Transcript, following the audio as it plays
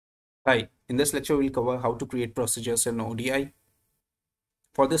Hi, in this lecture we'll cover how to create procedures in ODI.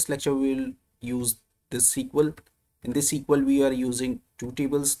 For this lecture we'll use this SQL. In this SQL we are using two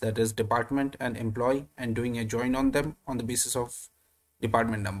tables, that is department and employee, and doing a join on them on the basis of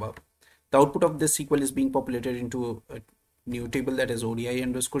department number. The output of this SQL is being populated into a new table, that is ODI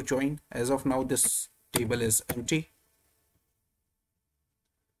underscore join. As of now this table is empty.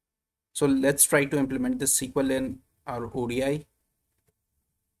 So let's try to implement this SQL in our ODI.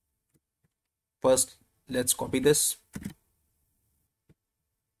 First, let's copy this.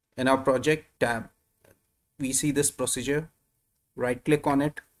 In our project tab, we see this procedure. Right click on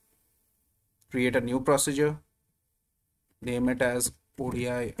it, create a new procedure, name it as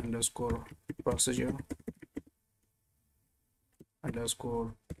ODI underscore procedure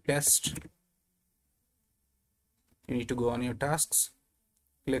underscore test. You need to go on your tasks,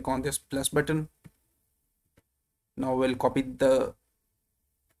 click on this plus button. Now we'll copy the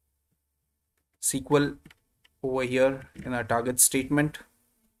SQL over here in our target statement.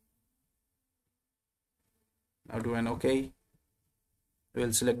 Now do an OK.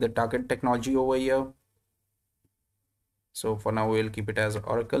 We'll select the target technology over here. So for now we'll keep it as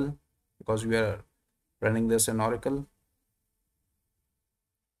Oracle because we are running this in Oracle.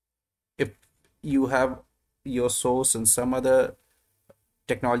 If you have your source in some other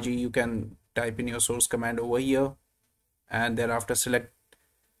technology, you can type in your source command over here and thereafter select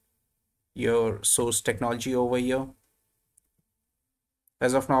your source technology over here.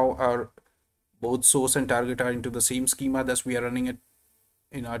 As of now, our both source and target are into the same schema, thus we are running it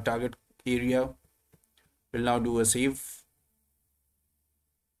in our target area. We'll now do a save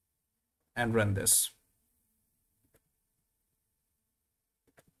and run this.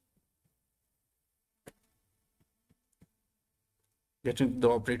 Get into the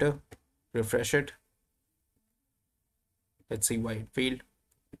operator, refresh it. Let's see why it failed.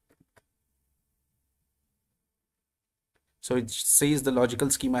 So it says the logical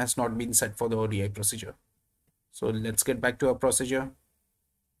schema has not been set for the ODI procedure. So let's get back to our procedure.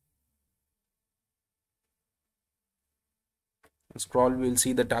 Scroll, we'll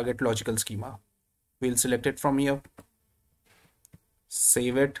see the target logical schema. We'll select it from here,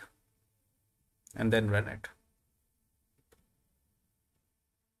 save it, and then run it.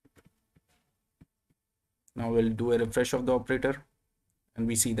 Now we'll do a refresh of the operator and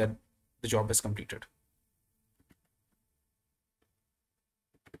we see that the job is completed.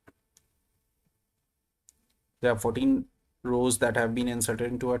 There are 14 rows that have been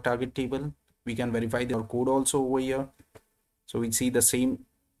inserted into our target table. We can verify our code also over here. So we see the same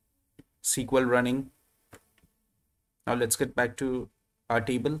SQL running. Now let's get back to our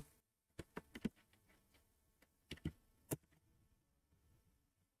table.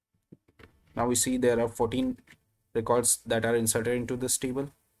 Now we see there are 14 records that are inserted into this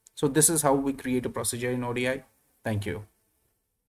table. So this is how we create a procedure in ODI. Thank you.